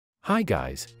Hi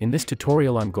guys, in this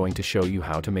tutorial I'm going to show you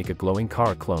how to make a glowing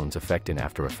car clones effect in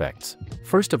After Effects.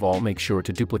 First of all, make sure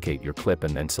to duplicate your clip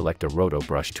and then select a roto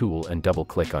brush tool and double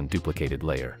click on duplicated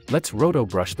layer. Let's roto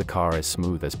brush the car as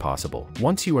smooth as possible.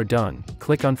 Once you are done,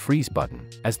 click on freeze button.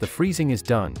 As the freezing is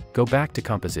done, go back to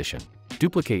composition.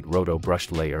 Duplicate roto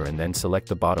brushed layer and then select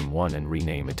the bottom one and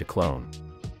rename it to clone.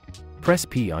 Press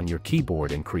P on your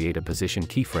keyboard and create a position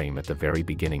keyframe at the very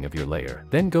beginning of your layer.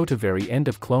 Then go to very end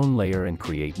of clone layer and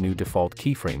create new default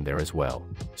keyframe there as well.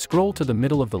 Scroll to the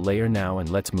middle of the layer now and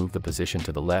let's move the position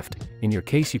to the left. In your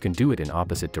case you can do it in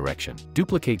opposite direction.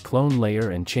 Duplicate clone layer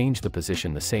and change the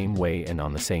position the same way and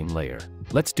on the same layer.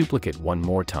 Let's duplicate one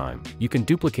more time. You can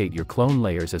duplicate your clone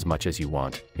layers as much as you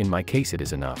want. In my case it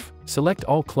is enough. Select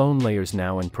all clone layers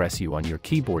now and press U on your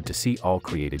keyboard to see all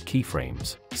created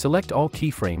keyframes. Select all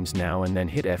keyframes now and then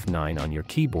hit F9 on your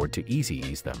keyboard to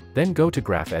ease them. Then go to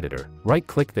Graph Editor,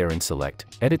 right-click there and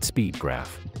select Edit Speed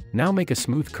Graph. Now make a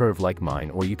smooth curve like mine,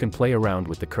 or you can play around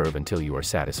with the curve until you are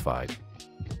satisfied.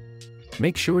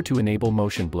 Make sure to enable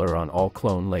motion blur on all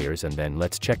clone layers and then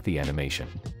let's check the animation.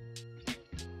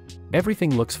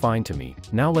 Everything looks fine to me.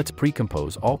 Now let's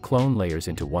pre-compose all clone layers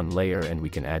into one layer and we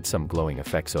can add some glowing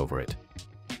effects over it.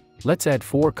 Let's add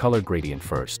 4 color gradient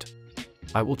first.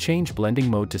 I will change blending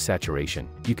mode to saturation.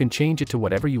 You can change it to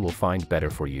whatever you will find better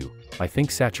for you. I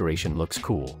think saturation looks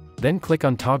cool. Then click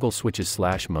on toggle switches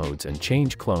 / modes and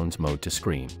change clones mode to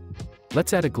screen.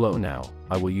 Let's add a glow now.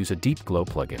 I will use a deep glow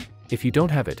plugin. If you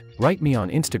don't have it, write me on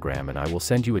Instagram and I will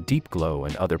send you a deep glow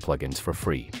and other plugins for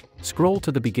free. Scroll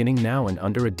to the beginning now and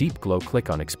under a deep glow click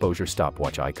on exposure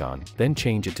stopwatch icon, then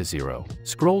change it to 0.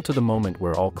 Scroll to the moment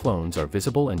where all clones are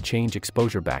visible and change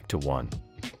exposure back to 1.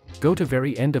 Go to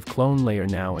very end of clone layer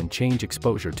now and change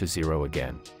exposure to 0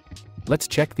 again. Let's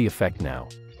check the effect now.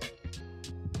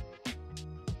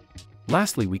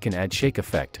 Lastly, we can add shake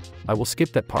effect. I will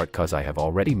skip that part cause I have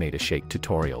already made a shake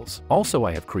tutorials. Also,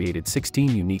 I have created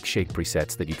 16 unique shake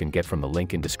presets that you can get from the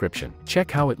link in description.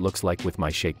 Check how it looks like with my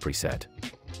shake preset.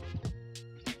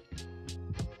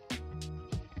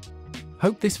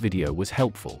 Hope this video was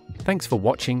helpful. Thanks for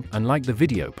watching and like the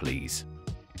video please.